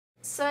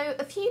So,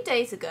 a few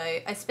days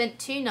ago, I spent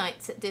 2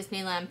 nights at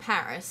Disneyland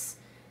Paris.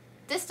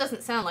 This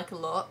doesn't sound like a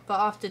lot,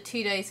 but after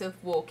 2 days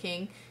of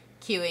walking,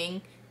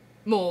 queuing,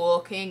 more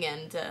walking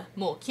and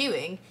more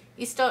queuing,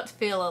 you start to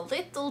feel a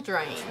little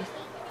drained.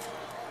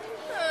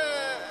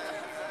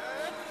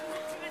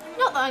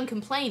 Not that I'm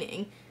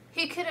complaining.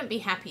 Who couldn't be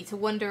happy to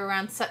wander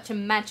around such a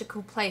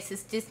magical place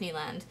as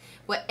Disneyland,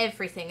 where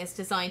everything is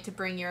designed to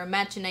bring your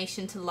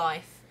imagination to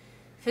life?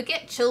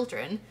 Forget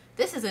children,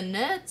 this is a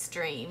nerd's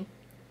dream.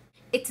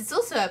 It is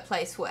also a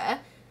place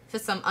where, for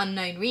some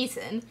unknown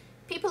reason,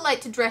 people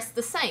like to dress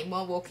the same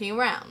while walking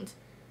around.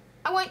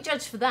 I won't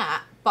judge for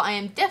that, but I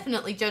am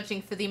definitely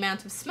judging for the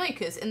amount of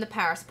smokers in the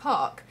Paris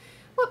park.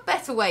 What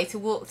better way to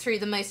walk through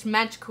the most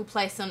magical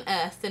place on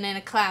earth than in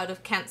a cloud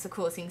of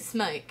cancer-causing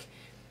smoke?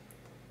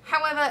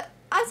 However,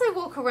 as I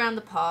walk around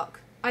the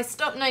park, I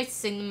stop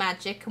noticing the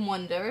magic and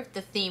wonder of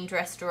the themed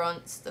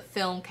restaurants, the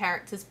film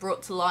characters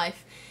brought to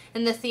life,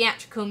 and the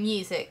theatrical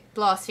music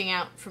blasting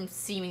out from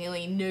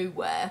seemingly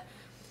nowhere.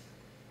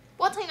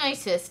 What I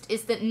noticed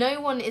is that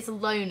no one is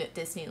alone at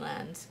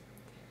Disneyland.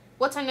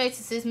 What I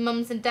notice is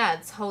mums and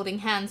dads holding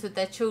hands with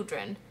their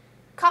children,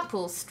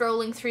 couples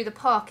strolling through the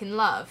park in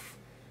love,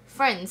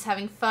 friends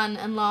having fun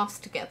and laughs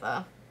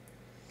together.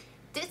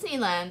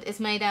 Disneyland is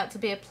made out to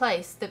be a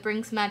place that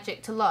brings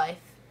magic to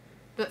life,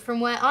 but from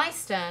where I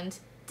stand,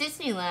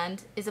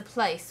 Disneyland is a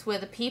place where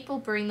the people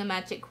bring the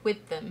magic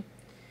with them.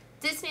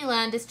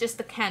 Disneyland is just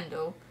the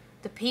candle.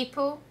 The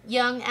people,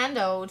 young and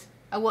old,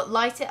 are what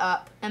light it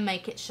up and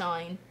make it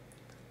shine.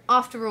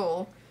 After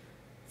all,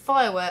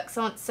 fireworks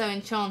aren't so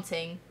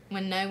enchanting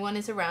when no one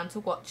is around to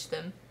watch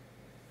them.